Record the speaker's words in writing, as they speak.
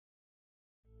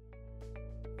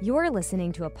You're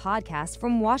listening to a podcast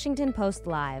from Washington Post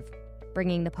Live,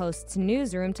 bringing the Post's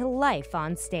newsroom to life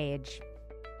on stage.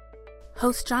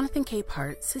 Host Jonathan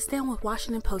Capehart sits down with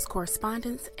Washington Post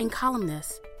correspondents and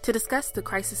columnists to discuss the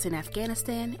crisis in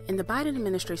Afghanistan and the Biden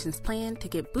administration's plan to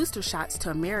get booster shots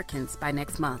to Americans by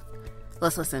next month.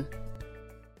 Let's listen.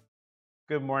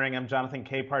 Good morning. I'm Jonathan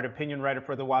Capehart, opinion writer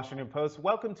for The Washington Post.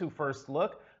 Welcome to First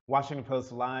Look, Washington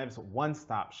Post Live's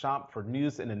one-stop shop for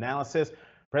news and analysis.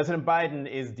 President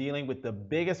Biden is dealing with the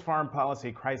biggest foreign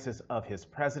policy crisis of his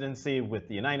presidency with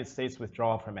the United States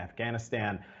withdrawal from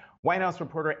Afghanistan. White House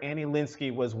reporter Annie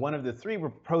Linskey was one of the three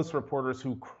Post reporters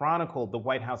who chronicled the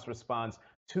White House response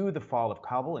to the fall of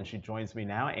Kabul, and she joins me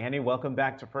now. Annie, welcome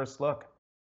back to First Look.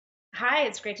 Hi,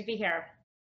 it's great to be here.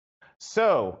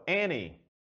 So, Annie,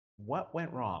 what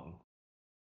went wrong?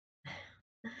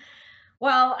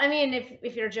 Well, I mean,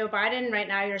 if you're Joe Biden right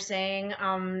now, you're saying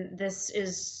this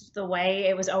is the way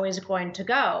it was always going to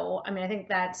go. I mean, I think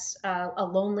that's a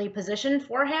lonely position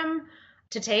for him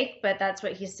to take, but that's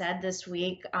what he said this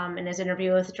week in his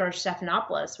interview with George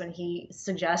Stephanopoulos when he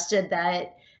suggested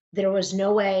that there was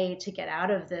no way to get out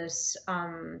of this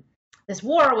this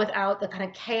war without the kind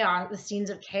of chaos, the scenes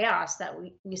of chaos that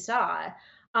we saw.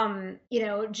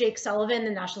 Jake Sullivan, the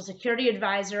National Security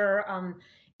Advisor,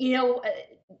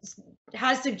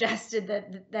 has suggested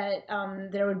that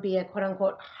there would be a quote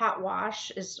unquote hot wash,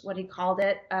 is what he called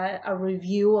it, a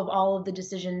review of all of the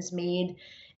decisions made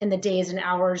in the days and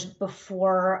hours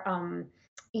before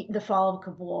the fall of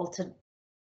Kabul to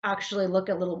actually look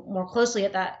a little more closely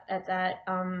at that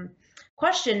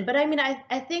question. But I mean,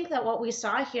 I think that what we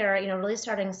saw here, really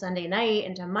starting Sunday night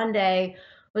into Monday,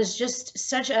 was just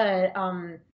such a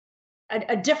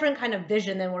different kind of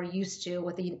vision than we're used to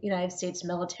with the United States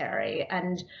military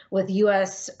and with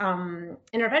U.S.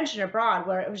 Intervention abroad,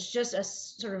 where it was just a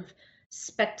sort of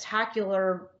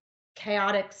spectacular,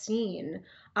 chaotic scene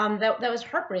that was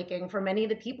heartbreaking for many of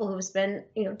the people who have spent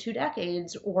 2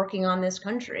 decades working on this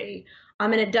country.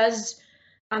 And it does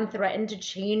threaten to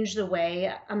change the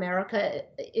way America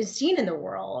is seen in the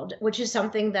world, which is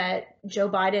something that Joe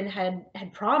Biden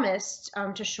had promised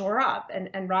to shore up.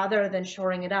 And rather than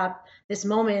shoring it up, this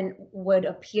moment would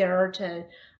appear to,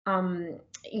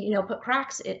 put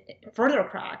further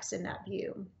cracks in that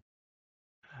view.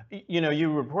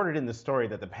 You reported in the story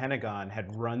that the Pentagon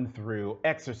had run through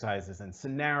exercises and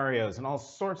scenarios and all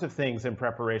sorts of things in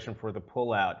preparation for the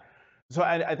pullout. So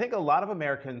I think a lot of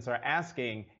Americans are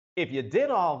asking, if you did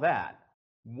all that,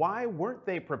 why weren't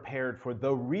they prepared for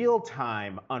the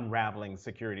real-time unraveling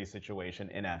security situation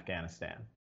in Afghanistan?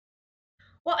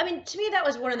 Well, I mean, to me, that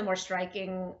was one of the more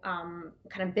striking kind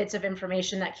of bits of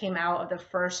information that came out of the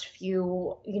first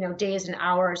few, days and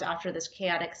hours after this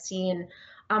chaotic scene.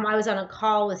 I was on a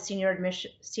call with senior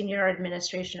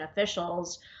administration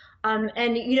officials, and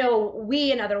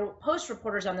we and other Post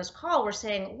reporters on this call were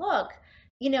saying, look,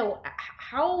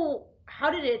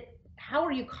 how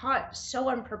are you caught so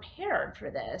unprepared for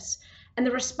this? And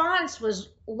the response was,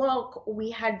 look,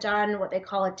 we had done what they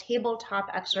call a tabletop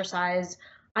exercise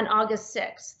on August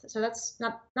 6th. So that's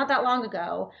not that long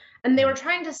ago. And they were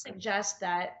trying to suggest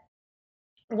that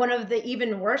one of the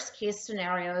even worse case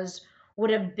scenarios would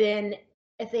have been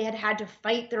if they had had to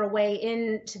fight their way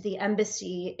into the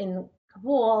embassy in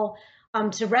Kabul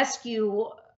to rescue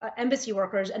embassy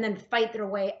workers and then fight their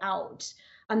way out.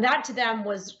 And that to them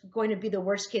was going to be the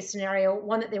worst case scenario,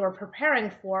 one that they were preparing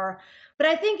for. But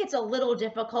I think it's a little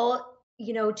difficult,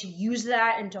 to use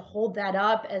that and to hold that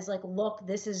up as like, look,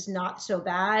 this is not so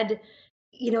bad.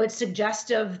 It's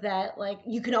suggestive that like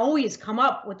you can always come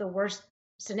up with a worse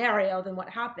scenario than what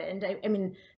happened. I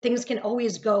mean, things can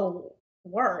always go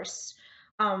worse.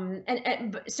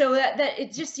 So that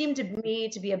it just seemed to me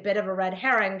to be a bit of a red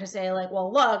herring to say like,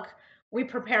 well, look, we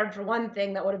prepared for one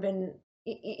thing that would have been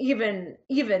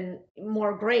even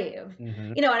more grave.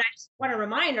 Mm-hmm. And I just want to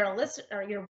remind our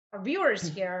our viewers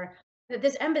here that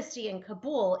this embassy in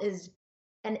Kabul is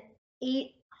an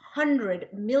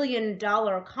 $800 million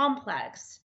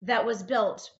complex that was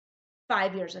built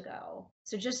 5 years ago.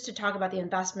 So just to talk about the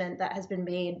investment that has been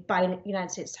made by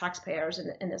United States taxpayers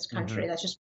in this country,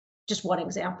 that's just one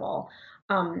example.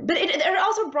 But there are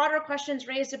also broader questions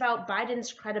raised about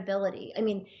Biden's credibility. I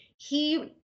mean,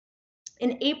 he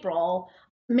in April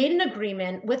made an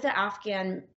agreement with the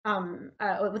Afghan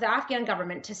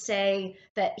government to say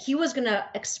that he was going to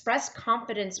express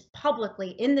confidence publicly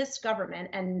in this government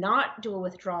and not do a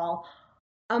withdrawal,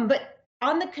 but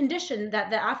on the condition that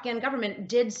the Afghan government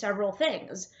did several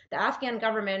things. The Afghan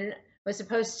government was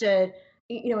supposed to,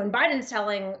 in Biden's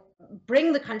telling,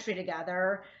 bring the country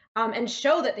together and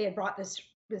show that they had brought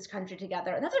this country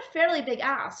together. And that's a fairly big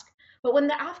ask. But when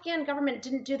the Afghan government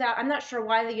didn't do that, I'm not sure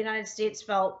why the United States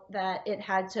felt that it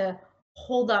had to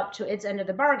hold up to its end of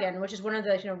the bargain, which is one of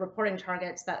the reporting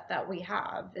targets that we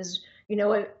have. Is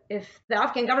if the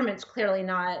Afghan government's clearly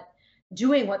not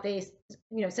doing what they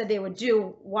said they would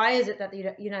do, why is it that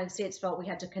the United States felt we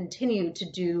had to continue to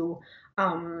do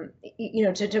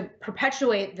to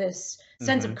perpetuate this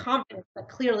sense of confidence that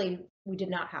clearly we did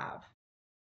not have?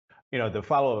 The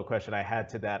follow-up question I had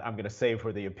to that, I'm going to save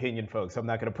for the opinion folks. I'm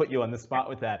not going to put you on the spot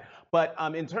with that. But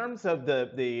in terms of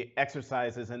the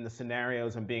exercises and the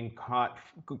scenarios and being caught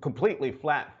completely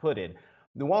flat-footed,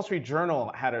 the Wall Street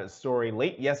Journal had a story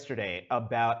late yesterday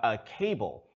about a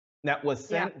cable that was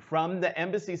sent from the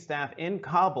embassy staff in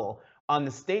Kabul on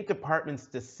the State Department's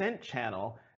Dissent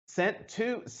channel, sent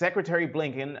to Secretary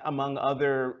Blinken, among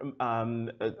other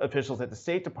officials at the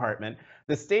State Department.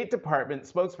 The State Department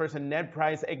spokesperson Ned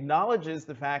Price acknowledges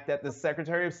the fact that the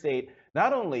Secretary of State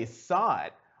not only saw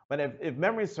it, but if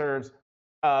memory serves,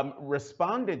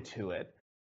 responded to it.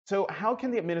 So how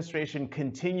can the administration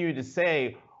continue to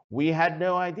say, we had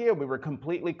no idea, we were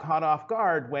completely caught off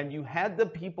guard, when you had the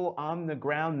people on the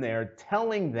ground there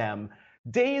telling them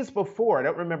days before, I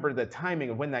don't remember the timing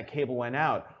of when that cable went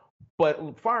out,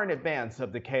 but far in advance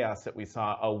of the chaos that we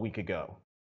saw a week ago?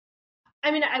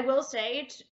 I mean, I will say,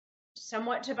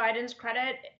 somewhat to Biden's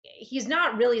credit, he's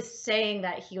not really saying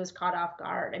that he was caught off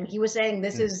guard. I mean, he was saying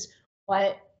this is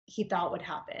what he thought would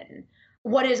happen.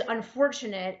 What is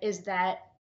unfortunate is that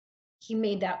he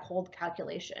made that cold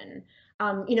calculation.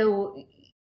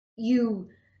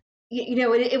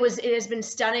 It has been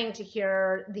stunning to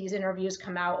hear these interviews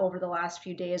come out over the last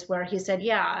few days where he said,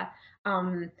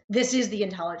 this is the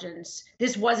intelligence.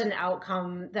 This was an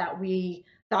outcome that we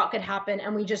thought could happen,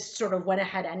 and we just sort of went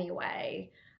ahead anyway.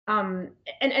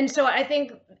 And so I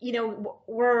think,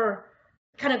 we're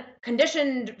kind of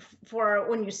conditioned for,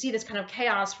 when you see this kind of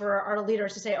chaos, for our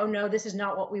leaders to say, oh no, this is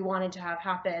not what we wanted to have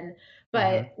happen.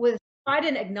 But with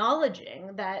Biden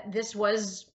acknowledging that this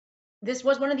was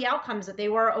one of the outcomes that they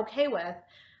were okay with,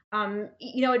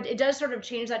 it does sort of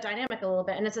change that dynamic a little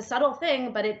bit. And it's a subtle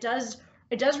thing, but it does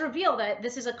reveal that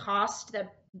this is a cost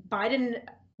that Biden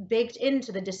baked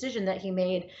into the decision that he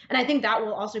made. And I think that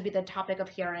will also be the topic of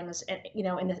hearings,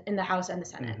 in the House and the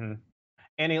Senate.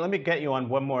 Annie, let me get you on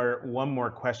one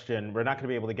more question. We're not going to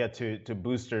be able to get to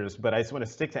boosters, but I just want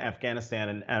to stick to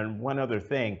Afghanistan and one other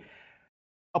thing.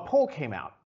 A poll came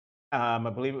out. I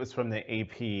believe it was from the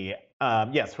AP.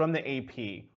 Yes, from the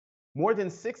AP. More than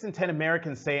 6 in 10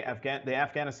 Americans say the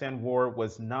Afghanistan war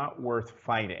was not worth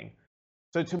fighting.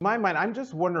 So to my mind, I'm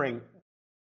just wondering,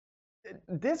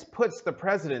 this puts the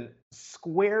president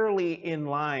squarely in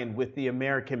line with the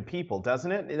American people,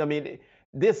 doesn't it? I mean,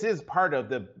 this is part of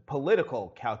the political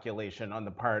calculation on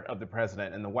the part of the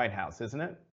president and the White House, isn't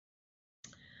it?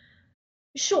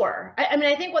 Sure. I mean,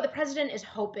 I think what the president is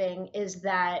hoping is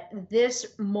that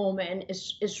this moment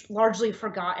is largely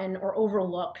forgotten or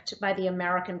overlooked by the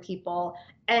American people,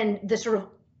 and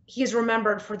he's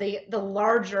remembered for the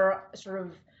larger sort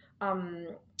of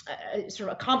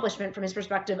accomplishment from his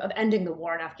perspective of ending the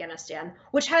war in Afghanistan,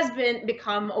 which has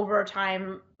become over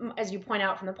time, as you point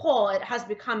out from the poll, it has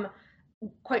become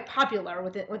quite popular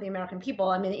with the American people.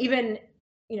 I mean, even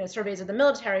surveys of the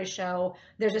military show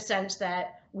there's a sense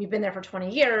that we've been there for 20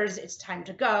 years, it's time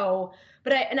to go.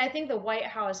 But I think the White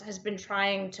House has been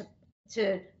trying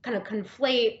to kind of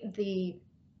conflate the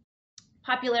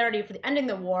popularity for ending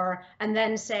the war and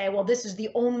then say, well, this is the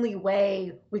only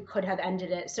way we could have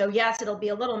ended it. So yes, it'll be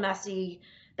a little messy.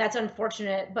 That's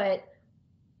unfortunate, but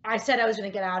I said I was going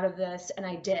to get out of this, and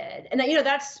I did. And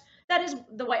that is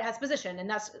the White House position, and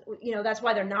that's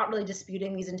why they're not really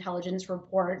disputing these intelligence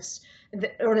reports,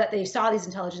 or that they saw these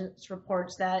intelligence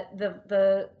reports that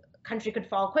the country could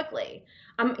fall quickly.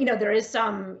 There is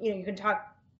some, you can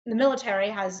talk. The military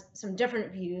has some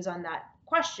different views on that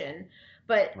question,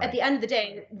 but at the end of the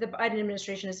day, the Biden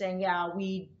administration is saying, yeah,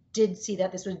 we did see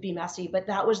that this would be messy, but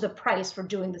that was the price for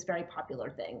doing this very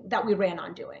popular thing that we ran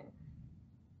on doing.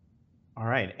 All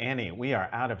right, Annie, we are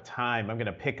out of time. I'm going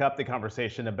to pick up the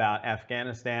conversation about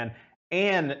Afghanistan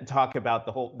and talk about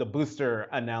the booster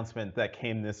announcement that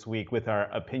came this week with our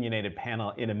opinionated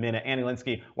panel in a minute. Annie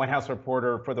Linskey, White House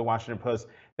reporter for The Washington Post.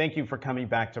 Thank you for coming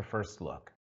back to First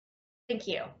Look. Thank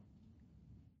you.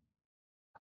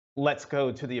 Let's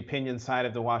go to the opinion side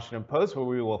of The Washington Post, where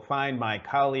we will find my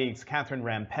colleagues Catherine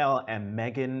Rampell and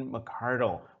Megan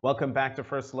McArdle. Welcome back to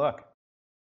First Look.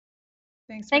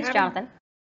 Thanks, Jonathan.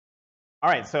 All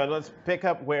right, so let's pick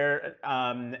up where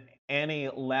Annie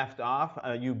left off.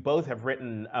 You both have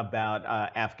written about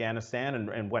Afghanistan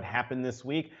and what happened this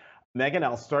week. Megan,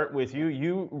 I'll start with you.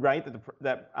 You write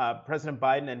that President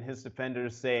Biden and his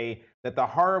defenders say that the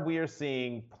horror we are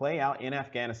seeing play out in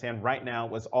Afghanistan right now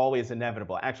was always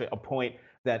inevitable. Actually, a point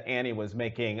that Annie was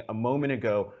making a moment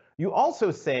ago. You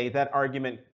also say that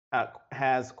argument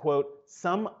has, quote,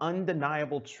 some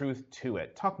undeniable truth to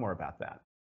it. Talk more about that.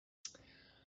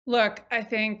 Look, I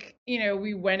think,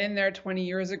 we went in there 20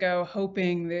 years ago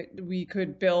hoping that we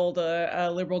could build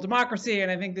a liberal democracy.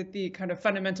 And I think that the kind of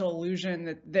fundamental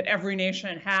illusion that every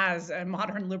nation has a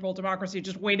modern liberal democracy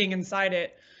just waiting inside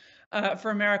it for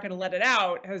America to let it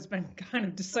out has been kind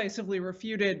of decisively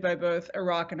refuted by both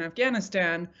Iraq and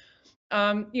Afghanistan.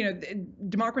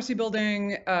 Democracy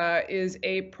building is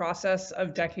a process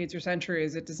of decades or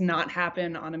centuries. It does not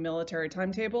happen on a military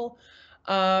timetable.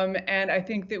 And I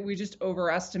think that we just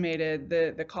overestimated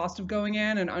the cost of going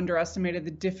in and underestimated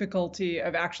the difficulty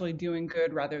of actually doing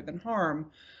good rather than harm.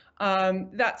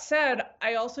 That said,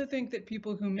 I also think that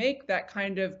people who make that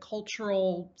kind of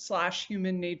cultural /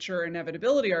 human nature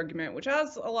inevitability argument, which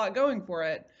has a lot going for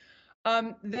it,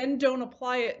 then don't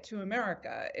apply it to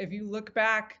America. If you look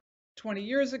back 20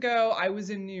 years ago, I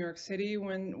was in New York City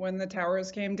when the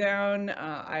towers came down.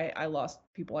 I lost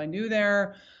people I knew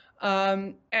there.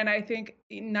 And I think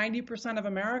 90% of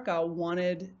America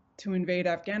wanted to invade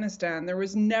Afghanistan. There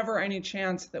was never any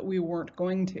chance that we weren't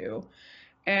going to.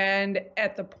 And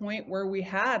at the point where we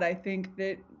had, I think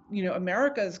that,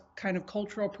 America's kind of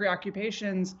cultural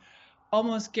preoccupations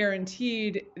almost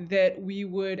guaranteed that we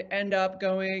would end up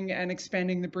going and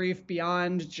expanding the brief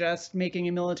beyond just making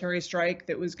a military strike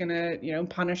that was going to,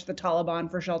 punish the Taliban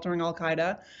for sheltering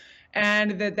al-Qaeda.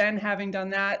 And that then having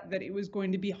done that it was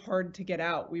going to be hard to get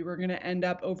out. We were going to end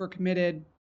up overcommitted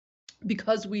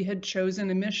because we had chosen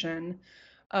a mission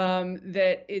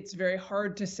that it's very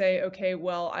hard to say, okay,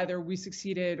 well, either we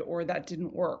succeeded or that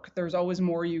didn't work. There's always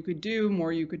more you could do,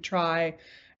 more you could try.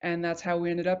 And that's how we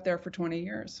ended up there for 20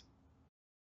 years.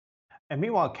 And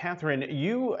meanwhile, Catherine,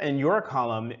 you in your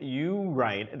column, you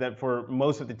write that for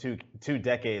most of the two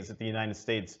decades that the United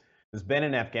States has been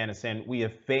in Afghanistan, we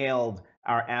have failed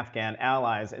our Afghan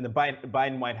allies, and the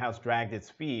Biden White House dragged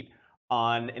its feet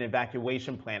on an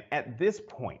evacuation plan. At this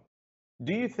point,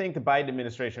 do you think the Biden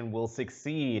administration will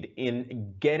succeed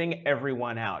in getting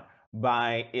everyone out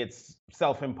by its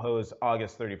self-imposed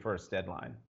August 31st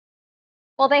deadline?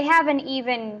 Well, they haven't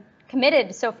even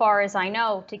committed, so far as I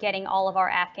know, to getting all of our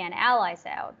Afghan allies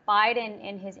out. Biden,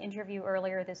 in his interview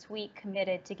earlier this week,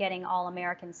 committed to getting all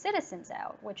American citizens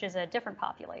out, which is a different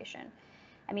population.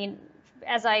 I mean,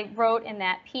 as I wrote in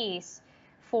that piece,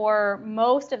 for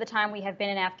most of the time we have been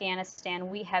in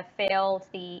Afghanistan, we have failed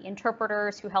the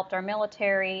interpreters who helped our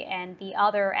military and the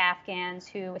other Afghans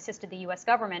who assisted the U.S.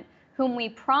 government, whom we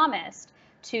promised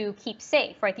to keep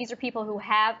safe, right? These are people who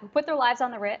put their lives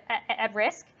at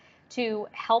risk to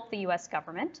help the U.S.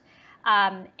 government,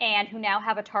 and who now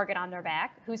have a target on their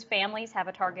back, whose families have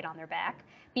a target on their back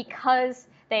because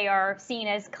they are seen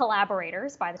as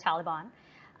collaborators by the Taliban.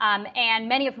 And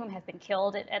many of whom have been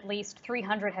killed. At least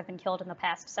 300 have been killed in the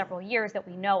past several years that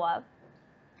we know of.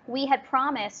 We had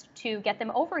promised to get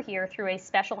them over here through a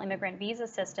special immigrant visa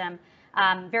system,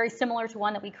 very similar to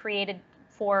one that we created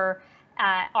for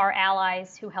our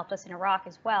allies who helped us in Iraq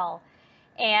as well.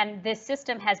 And this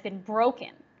system has been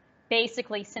broken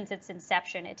basically since its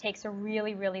inception. It takes a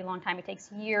really, really long time. It takes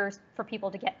years for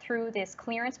people to get through this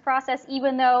clearance process,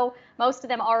 even though most of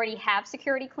them already have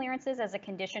security clearances as a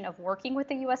condition of working with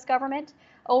the U.S. government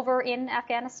over in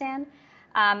Afghanistan.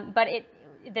 But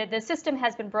the system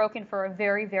has been broken for a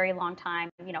very, very long time.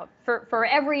 Through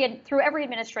every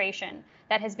administration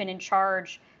that has been in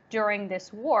charge during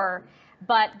this war.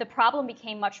 But the problem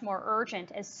became much more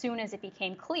urgent as soon as it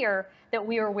became clear that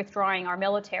we were withdrawing our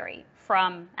military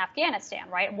from Afghanistan,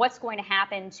 right? What's going to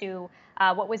happen to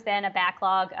what was then a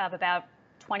backlog of about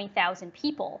 20,000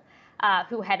 people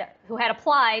who had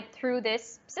applied through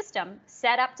this system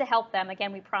set up to help them.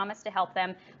 Again, we promised to help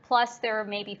them. Plus, there are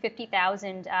maybe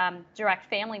 50,000 direct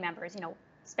family members,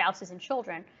 spouses and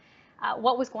children.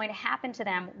 What was going to happen to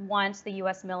them once the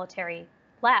U.S. military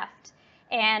left?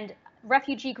 And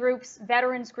refugee groups,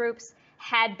 veterans groups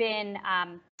had been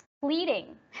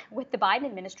pleading with the Biden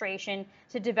administration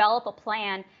to develop a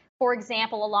plan, for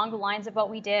example, along the lines of what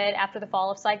we did after the fall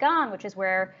of Saigon, which is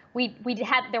where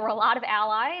there were a lot of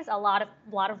allies, a lot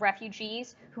of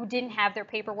refugees who didn't have their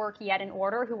paperwork yet in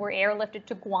order, who were airlifted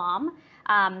to Guam,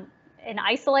 an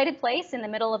isolated place in the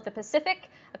middle of the Pacific,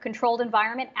 a controlled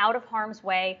environment out of harm's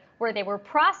way, where they were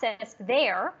processed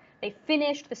there. They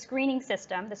finished the screening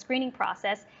system, the screening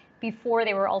process, before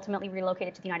they were ultimately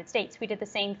relocated to the United States. We did the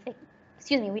same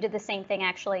thing. We did the same thing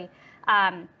actually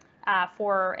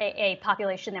for a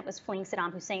population that was fleeing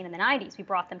Saddam Hussein in the 90s. We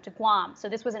brought them to Guam. So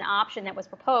this was an option that was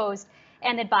proposed,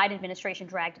 and the Biden administration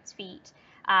dragged its feet.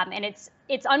 And it's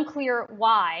unclear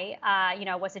why.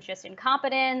 Was it just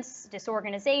incompetence,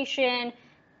 disorganization?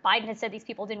 Biden had said these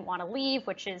people didn't want to leave,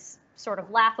 which is sort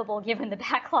of laughable given the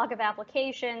backlog of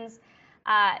applications.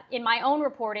 In my own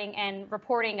reporting and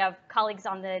reporting of colleagues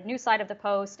on the news side of the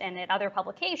Post and at other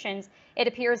publications, it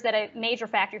appears that a major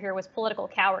factor here was political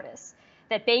cowardice,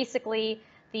 that basically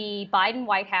the Biden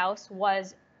White House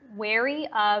was wary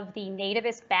of the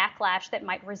nativist backlash that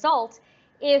might result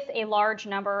if a large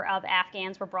number of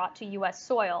Afghans were brought to U.S.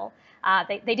 soil.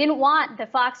 They didn't want the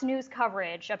Fox News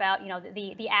coverage about,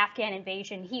 the Afghan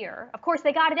invasion here. Of course,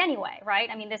 they got it anyway, right?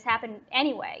 I mean, this happened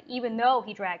anyway, even though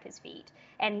he dragged his feet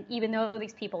and even though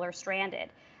these people are stranded.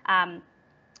 I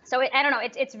don't know.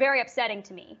 It's very upsetting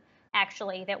to me,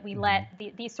 actually, that we let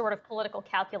these sort of political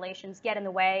calculations get in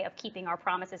the way of keeping our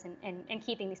promises and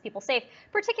keeping these people safe,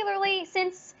 particularly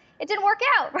since it didn't work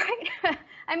out, right?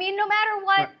 I mean, no matter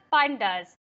what Biden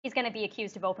does, he's going to be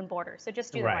accused of open borders. So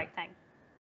just do the right thing.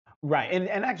 Right.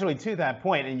 And actually, to that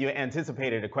point, and you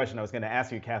anticipated a question I was going to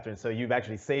ask you, Catherine, so you've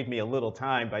actually saved me a little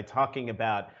time by talking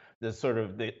about the sort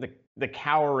of the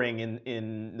cowering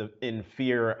in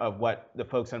fear of what the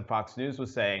folks on Fox News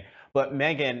was saying. But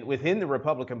Megyn, within the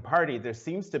Republican Party, there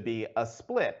seems to be a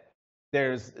split.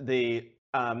 There's the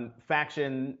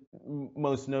faction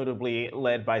most notably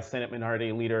led by Senate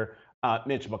Minority Leader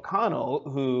Mitch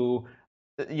McConnell, who,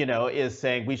 is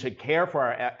saying we should care for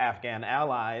our Afghan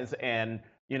allies and,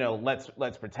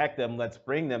 let's protect them, let's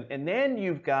bring them. And then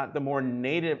you've got the more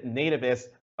nativist,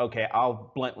 okay,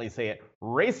 I'll bluntly say it,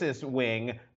 racist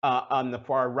wing on the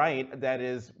far right that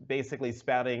is basically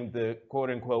spouting the quote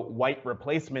unquote white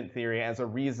replacement theory as a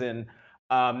reason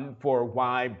for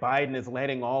why Biden is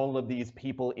letting all of these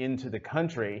people into the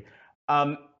country.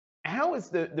 How is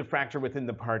the fracture within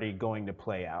the party going to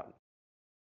play out?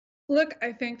 Look,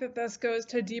 I think that this goes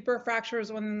to deeper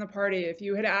fractures within the party. If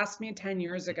you had asked me 10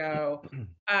 years ago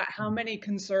how many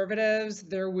conservatives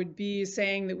there would be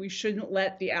saying that we shouldn't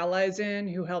let the allies in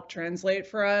who helped translate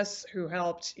for us, who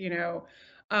helped,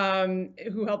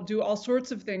 who helped do all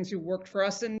sorts of things, who worked for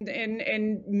us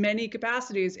in many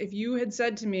capacities. If you had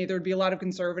said to me there'd be a lot of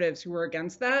conservatives who were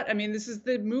against that, I mean, this is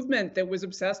the movement that was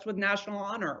obsessed with national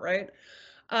honor, right?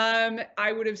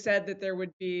 I would have said that there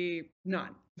would be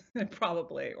none,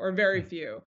 probably, or very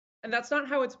few. And that's not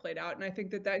how it's played out. And I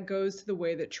think that goes to the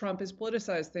way that Trump has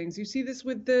politicized things. You see this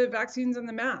with the vaccines and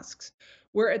the masks,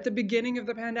 where at the beginning of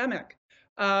the pandemic,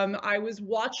 I was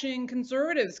watching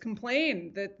conservatives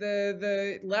complain that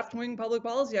the left-wing public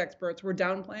policy experts were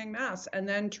downplaying masks, and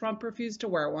then Trump refused to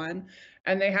wear one,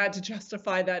 and they had to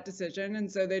justify that decision,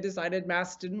 and so they decided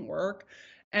masks didn't work.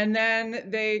 And then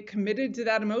they committed to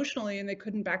that emotionally, and they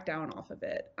couldn't back down off of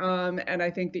it. And I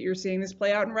think that you're seeing this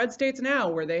play out in red states now,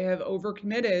 where they have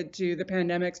overcommitted to the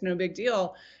pandemic's no big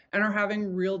deal and are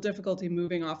having real difficulty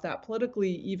moving off that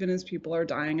politically, even as people are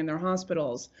dying in their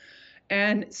hospitals.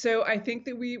 And so I think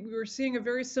that we were seeing a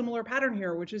very similar pattern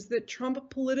here, which is that Trump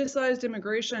politicized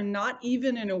immigration, not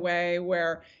even in a way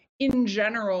where, in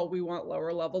general, we want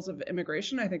lower levels of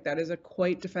immigration. I think that is a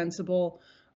quite defensible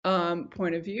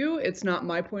point of view. It's not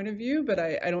my point of view, but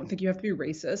I don't think you have to be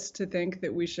racist to think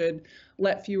that we should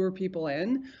let fewer people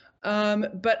in.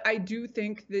 But I do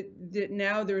think that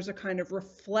now there's a kind of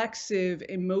reflexive,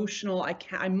 emotional,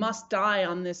 I must die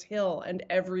on this hill and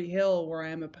every hill where I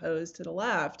am opposed to the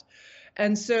left.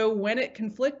 And so when it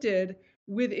conflicted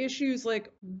with issues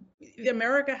like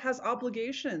America has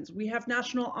obligations, we have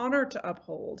national honor to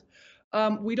uphold.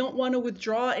 We don't want to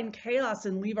withdraw in chaos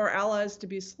and leave our allies to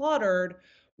be slaughtered.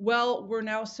 Well, we're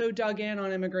now so dug in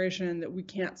on immigration that we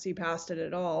can't see past it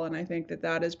at all. And I think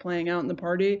that is playing out in the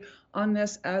party on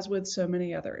this, as with so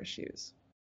many other issues.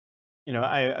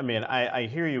 I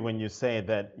hear you when you say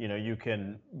that, you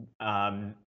can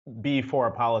be for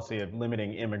a policy of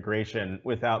limiting immigration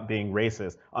without being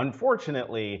racist.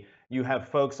 Unfortunately, you have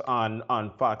folks on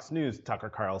Fox News, Tucker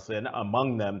Carlson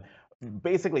among them,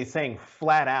 basically saying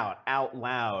flat out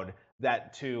loud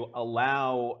that to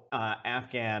allow our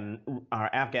Afghan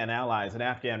allies and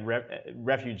Afghan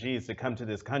refugees to come to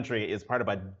this country is part of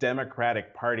a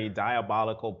Democratic Party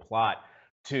diabolical plot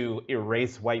to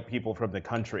erase white people from the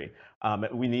country.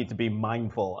 We need to be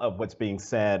mindful of what's being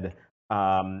said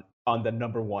on the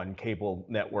 #1 cable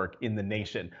network in the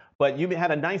nation. But you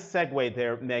had a nice segue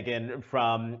there, Megyn,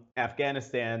 from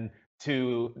Afghanistan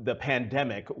to the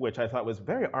pandemic, which I thought was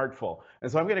very artful.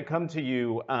 And so I'm going to come to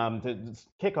you to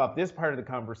kick off this part of the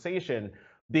conversation,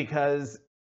 because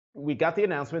we got the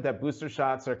announcement that booster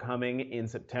shots are coming in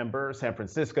September. San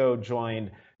Francisco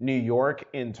joined New York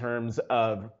in terms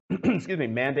of, excuse me,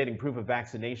 mandating proof of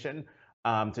vaccination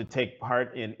to take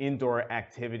part in indoor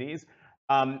activities.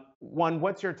 One,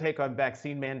 what's your take on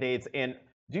vaccine mandates? And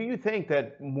do you think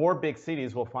that more big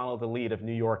cities will follow the lead of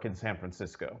New York and San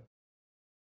Francisco?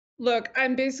 Look,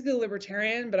 I'm basically a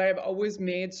libertarian, but I've always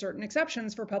made certain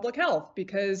exceptions for public health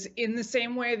because, in the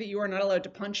same way that you are not allowed to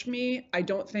punch me, I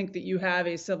don't think that you have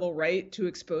a civil right to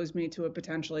expose me to a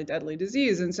potentially deadly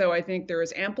disease. And so I think there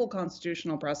is ample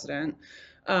constitutional precedent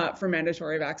for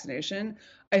mandatory vaccination.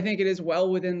 I think it is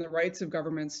well within the rights of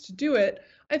governments to do it.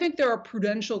 I think there are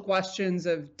prudential questions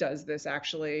of, does this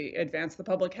actually advance the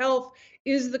public health?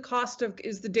 Is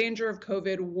the danger of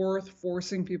COVID worth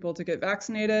forcing people to get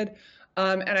vaccinated?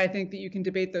 And I think that you can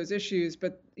debate those issues,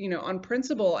 but on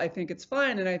principle, I think it's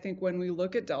fine. And I think when we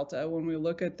look at Delta, when we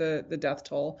look at the death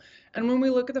toll, and when we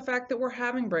look at the fact that we're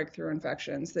having breakthrough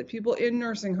infections, that people in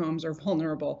nursing homes are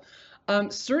vulnerable,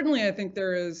 certainly I think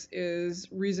there is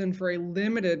reason for a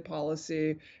limited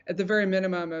policy, at the very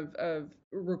minimum, of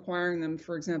requiring them,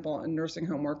 for example, in nursing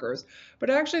home workers. But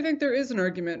I actually think there is an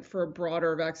argument for a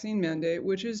broader vaccine mandate,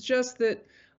 which is just that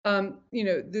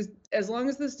as long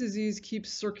as this disease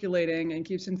keeps circulating and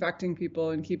keeps infecting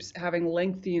people and keeps having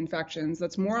lengthy infections,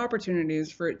 that's more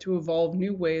opportunities for it to evolve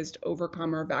new ways to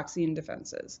overcome our vaccine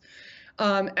defenses.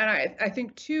 And I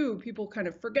think, too, people kind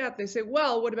of forget. They say,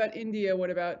 well, what about India? What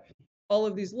about all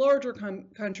of these larger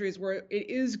countries where it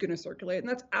is going to circulate? And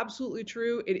that's absolutely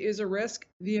true. It is a risk.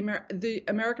 The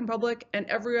American public and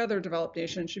every other developed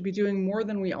nation should be doing more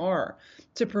than we are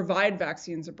to provide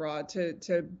vaccines abroad,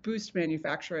 to boost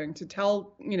manufacturing, to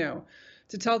tell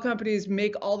companies,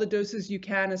 make all the doses you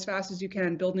can as fast as you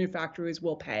can, build new factories,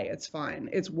 we'll pay. It's fine.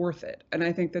 It's worth it. And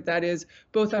I think that is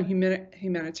both on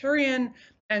humanitarian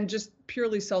and just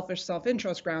purely selfish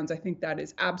self-interest grounds. I think that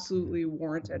is absolutely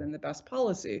warranted and the best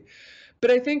policy. But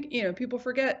I think, people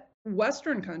forget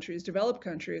Western countries, developed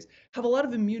countries, have a lot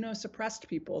of immunosuppressed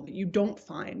people that you don't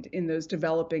find in those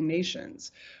developing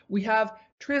nations. We have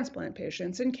transplant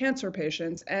patients and cancer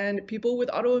patients and people with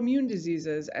autoimmune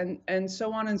diseases and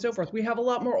so on and so forth. We have a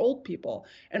lot more old people.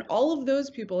 And all of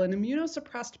those people, an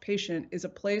immunosuppressed patient is a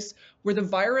place where the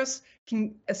virus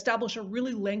can establish a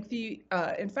really lengthy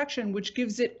infection, which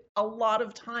gives it a lot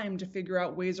of time to figure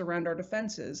out ways around our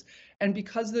defenses. And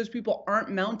because those people aren't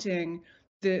mounting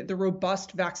the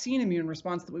robust vaccine immune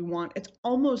response that we want, it's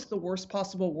almost the worst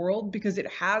possible world because it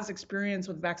has experience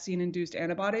with vaccine-induced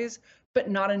antibodies, but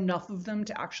not enough of them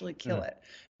to actually kill it.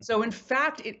 So in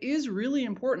fact, it is really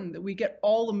important that we get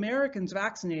all Americans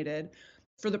vaccinated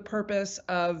for the purpose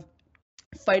of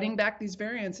fighting back these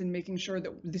variants and making sure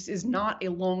that this is not a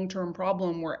long-term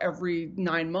problem where every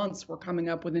 9 months we're coming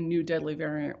up with a new deadly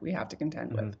variant we have to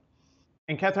contend with.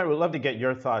 And Catherine, I would love to get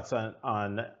your thoughts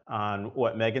on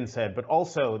what Megan said, but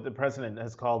also the president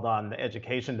has called on the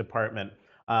Education Department,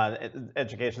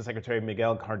 Education Secretary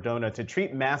Miguel Cardona, to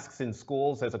treat masks in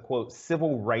schools as a, quote,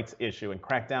 civil rights issue and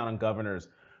crack down on governors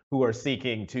who are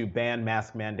seeking to ban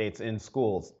mask mandates in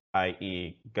schools,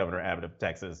 i.e. Governor Abbott of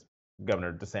Texas,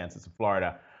 Governor DeSantis of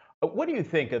Florida. What do you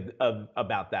think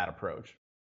about that approach?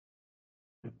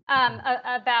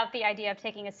 About the idea of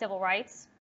taking a civil rights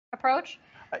approach?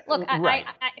 Look, right.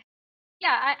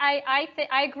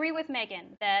 I agree with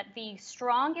Megan that the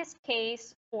strongest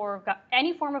case for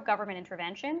any form of government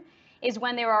intervention is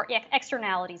when there are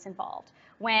externalities involved,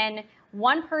 when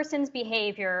one person's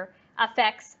behavior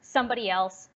affects somebody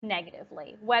else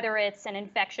negatively, whether it's an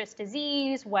infectious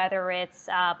disease, whether it's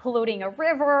polluting a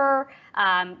river,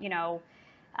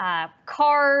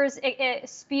 cars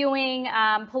spewing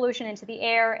pollution into the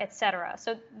air, etc.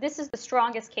 So this is the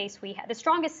strongest case we have, the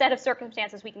strongest set of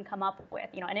circumstances we can come up with.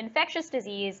 An infectious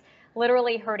disease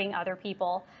literally hurting other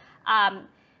people.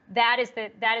 That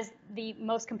is the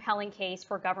most compelling case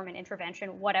for government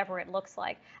intervention, whatever it looks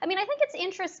like. I mean, I think it's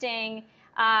interesting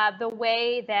the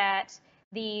way that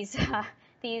these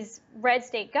red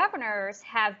state governors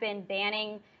have been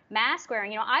banning mask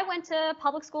wearing. I went to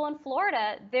public school in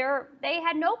Florida. They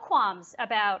had no qualms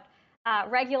about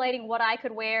regulating what I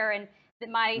could wear, and that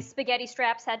my spaghetti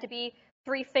straps had to be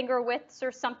 3 finger widths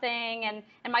or something, and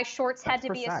my shorts had to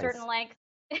be a certain length.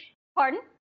 Pardon?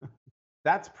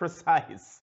 That's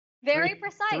precise. Very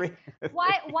precise.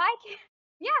 Why can't?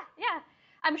 Yeah.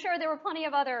 I'm sure there were plenty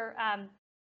of other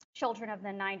children of the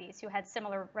 90s who had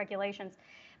similar regulations.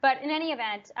 But in any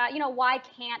event, why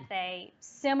can't they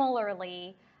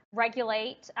similarly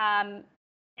regulate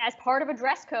as part of a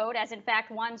dress code, as in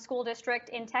fact one school district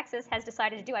in Texas has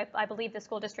decided to do? I believe the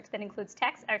school district that includes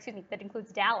that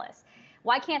includes Dallas.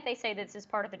 Why can't they say this is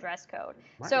part of the dress code?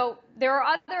 Right. So there are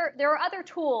other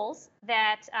tools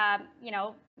that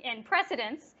and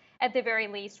precedents at the very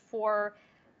least for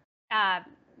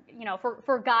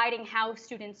guiding how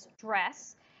students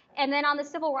dress. And then on the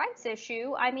civil rights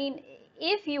issue, I mean,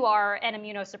 if you are an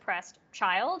immunosuppressed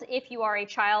child, if you are a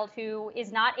child who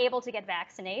is not able to get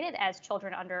vaccinated, as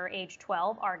children under age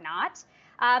 12 are not,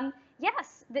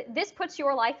 yes, this puts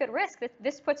your life at risk.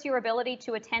 This puts your ability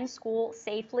to attend school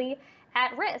safely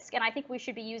at risk. And I think we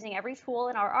should be using every tool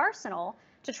in our arsenal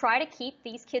to try to keep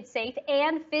these kids safe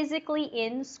and physically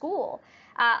in school.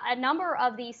 A number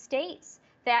of these states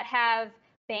that have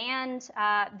banned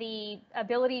the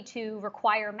ability to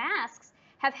require masks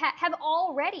have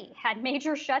already had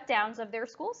major shutdowns of their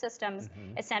school systems,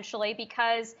 essentially,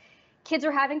 because kids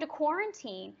are having to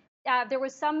quarantine. There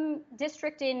was some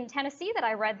district in Tennessee that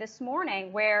I read this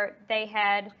morning where they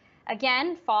had,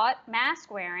 again, fought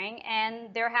mask wearing,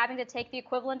 and they're having to take the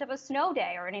equivalent of a snow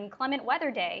day or an inclement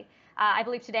weather day, I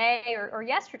believe today or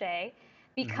yesterday,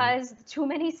 because too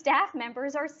many staff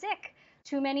members are sick,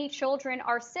 too many children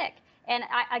are sick. And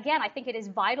I think it is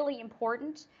vitally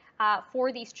important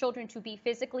for these children to be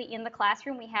physically in the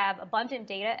classroom. We have abundant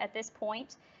data at this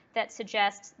point that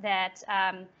suggests that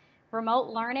remote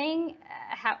learning,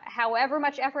 however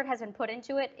much effort has been put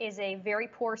into it, is a very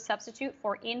poor substitute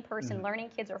for in-person learning.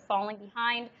 Kids are falling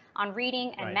behind on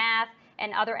reading and math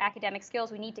and other academic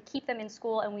skills. We need to keep them in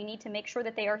school, and we need to make sure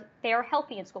that they are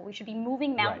healthy in school. We should be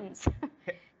moving mountains,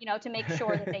 to make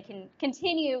sure that they can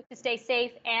continue to stay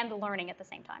safe and learning at the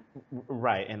same time.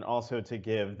 Right, and also to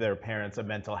give their parents a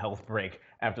mental health break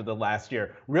after the last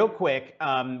year. Real quick,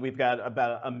 we've got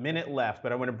about a minute left,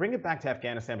 but I want to bring it back to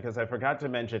Afghanistan because I forgot to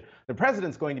mention the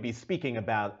president's going to be speaking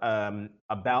about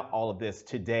all of this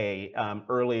today,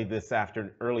 early this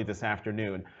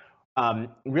afternoon.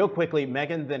 Real quickly,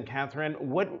 Megan, then Catherine,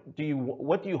 what do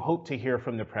you hope to hear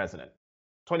from the president?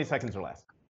 20 seconds or less.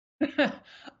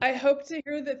 I hope to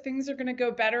hear that things are going to go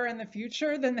better in the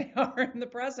future than they are in the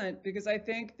present, because I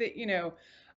think that,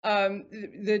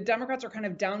 the Democrats are kind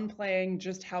of downplaying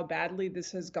just how badly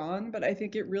this has gone, but I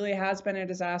think it really has been a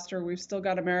disaster. We've still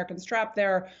got Americans trapped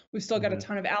there. We've still got a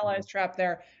ton of allies trapped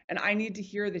there. And I need to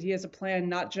hear that he has a plan,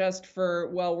 not just for,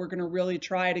 well, we're going to really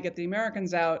try to get the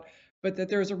Americans out, but that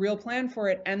there's a real plan for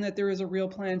it, and that there is a real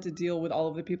plan to deal with all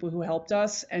of the people who helped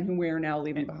us and who we are now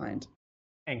leaving behind.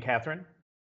 And Catherine?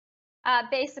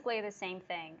 Basically the same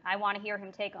thing. I want to hear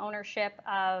him take ownership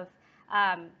of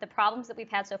the problems that we've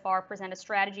had so far, present a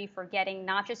strategy for getting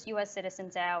not just U.S.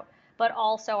 citizens out, but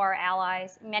also our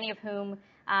allies, many of whom,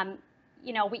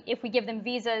 if we give them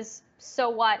visas, so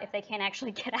what if they can't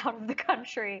actually get out of the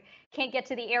country, can't get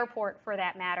to the airport for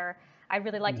that matter. I'd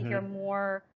really like to hear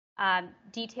more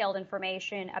detailed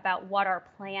information about what our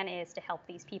plan is to help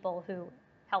these people who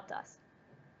helped us.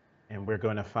 And we're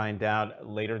going to find out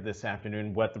later this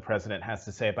afternoon what the president has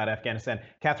to say about Afghanistan.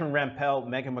 Catherine Rampell,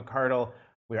 Megan McArdle,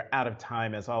 we are out of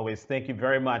time as always. Thank you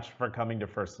very much for coming to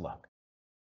First Look.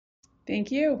 Thank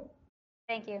you.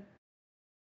 Thank you.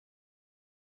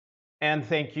 And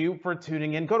thank you for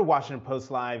tuning in. Go to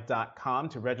WashingtonPostLive.com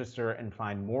to register and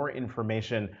find more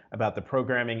information about the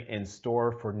programming in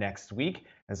store for next week.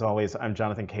 As always, I'm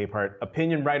Jonathan Capehart,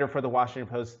 opinion writer for the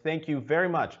Washington Post. Thank you very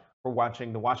much for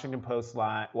watching the Washington Post's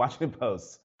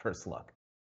First Look.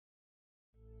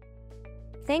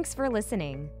 Thanks for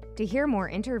listening. To hear more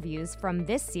interviews from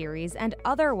this series and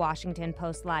other Washington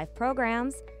Post Live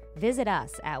programs, visit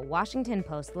us at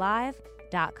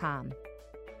WashingtonPostLive.com.